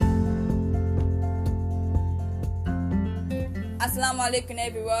Assalamu alaikum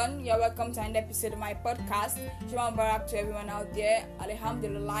everyone. You're welcome to another episode of my podcast. Shalom Barak to everyone out there.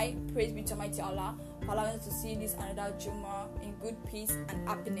 Alhamdulillah, praise be to Almighty Allah for allowing us to see this another Jummah in good peace and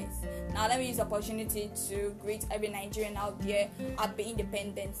happiness. Now let me use the opportunity to greet every Nigerian out there. Happy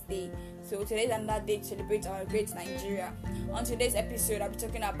Independence Day. So today is another day to celebrate our great Nigeria. On today's episode, I'll be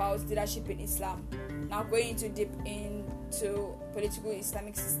talking about leadership in Islam. Now going into deep into political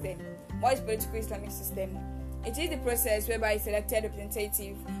Islamic system. What is political Islamic system? It is the process whereby a selected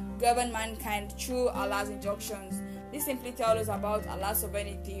representative govern mankind through Allah's injunctions. This simply tells us about Allah's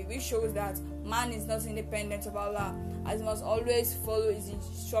sovereignty, which shows that man is not independent of Allah, as he must always follow his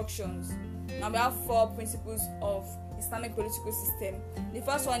instructions. Now we have 4 principles of Islamic political system. The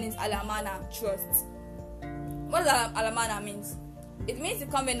first one is al-amana, trust. What does al-amana means? It means the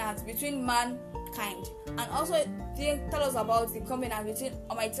covenant between mankind, and also they tell us about the covenant between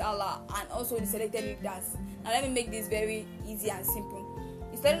Almighty Allah and also the selected leaders. Now let me make this very easy and simple.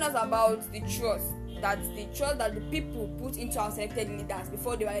 It's telling us about the trust that the people put into our selected leaders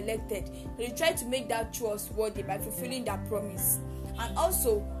before they were elected. So they try to make that trust worthy by fulfilling their promise. And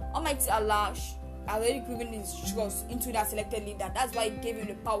also Almighty Allah has already given his trust into that selected leader. That's why he gave him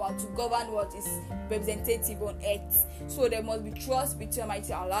the power to govern what is representative on earth. So there must be trust between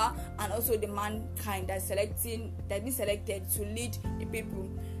Almighty Allah and also the mankind that's been selected to lead the people.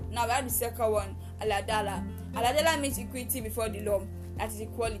 Now we have the second one, al-adala. Al-adala means equity before the law. That is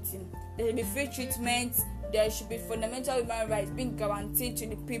equality. There should be free treatment. There should be fundamental human rights being guaranteed to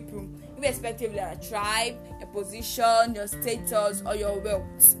the people, irrespective of their tribe, your position, your status, or your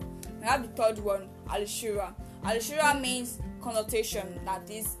wealth. We have the third one, al-shura. Al-shura means consultation. That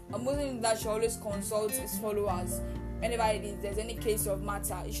is, a Muslim leader should always consult his followers whenever there's any case of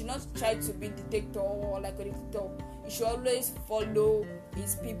matter. You should not try to be dictator or like a dictator. You should always follow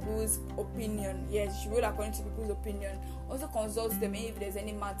his people's opinion. Yes, you should rule according to people's opinion. Also consult them if there's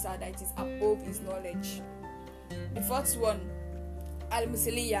any matter that is above his knowledge. The fourth one,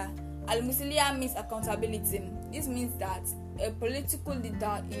 al-musaliyah. Al-musaliyah means accountability. This means that a political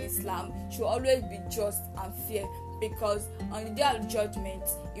leader in Islam should always be just and fair, because on the day of judgment,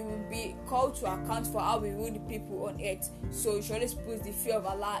 he will be called to account for how we rule the people on earth. So he should always put the fear of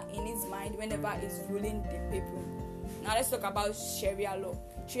Allah in his mind whenever he's ruling the people. Now let's talk about Sharia law.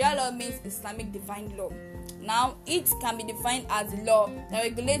 Sharia law means Islamic divine law. Now it can be defined as a law that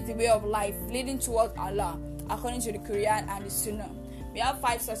regulates the way of life leading towards Allah, according to the Quran and the Sunnah. We have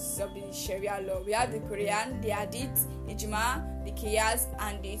 5 sources of the Sharia law. We have the Quran, the Hadith, the Ijma, the Qiyas,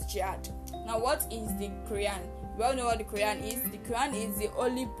 and the Ijtihad. Now what is the Quran? We all know what the Quran is. The Quran is the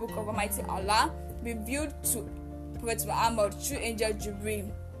holy book of Almighty Allah, revealed to Prophet Muhammad through Angel Jibreel.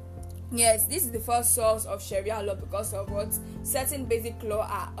 Yes, this is the first source of Sharia law because of what certain basic law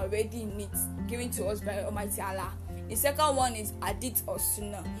are already in it, given to us by Almighty Allah. The second one is Hadith or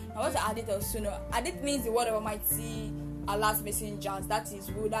Sunnah. Now what's Hadith or Sunnah? Hadith means the word of Almighty Allah's messengers, that is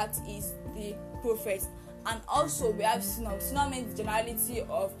who, that is the prophets. And also we have Sunnah. Sunnah means the generality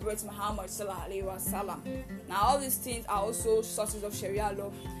of Prophet Muhammad sallallahu alaihi wasallam. Now all these things are also sources of Sharia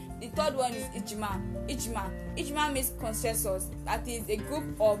law. The third one is Ijma. Ijma means consensus. That is a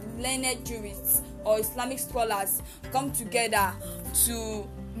group of learned jurists or Islamic scholars come together to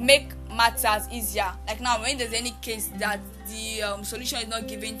make matters easier. Like now, when there's any case that the solution is not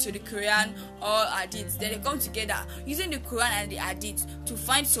given to the Quran or Hadith, then they come together using the Quran and the Hadith to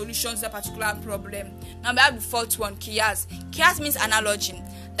find solutions to a particular problem. Now we have the fourth one, Qiyas. Qiyas means analogy.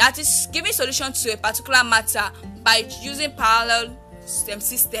 That is giving solution to a particular matter by using parallel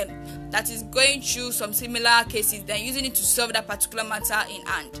system that is going through some similar cases, then using it to solve that particular matter in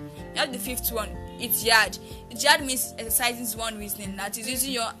hand. We have the fifth one, Ijtihad. Ijtihad means exercising one's reasoning, that is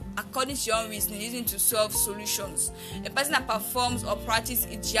using according to your own reasoning, using to solve solutions. A person that performs or practices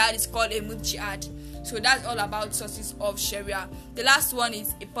Ijtihad is called a mujtahid. So that's all about sources of Sharia. The last one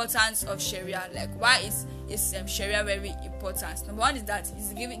is importance of Sharia. Like why is Sharia very important? Number one is that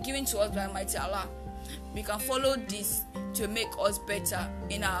it's given to us by Almighty Allah. We can follow this to make us better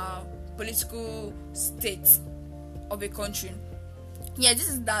in our political state of a country. Yeah, this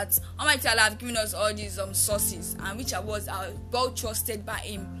is that Almighty Allah have given us all these sources, and which are well trusted by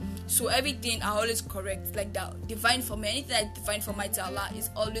Him. So everything are always correct, like that divine for me. Anything that divine for Almighty Allah is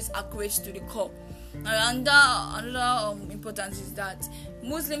always accurate to the core. Now another importance is that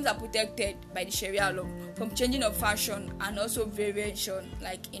Muslims are protected by the Sharia law from changing of fashion and also variation,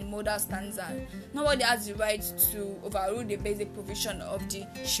 like in modern standards. Nobody has the right to overrule the basic provision of the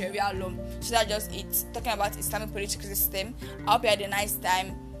Sharia law. So that's just it. Talking about Islamic political system. I hope you had a nice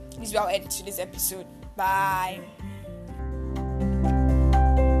time. This is where I'll end today's episode. Bye.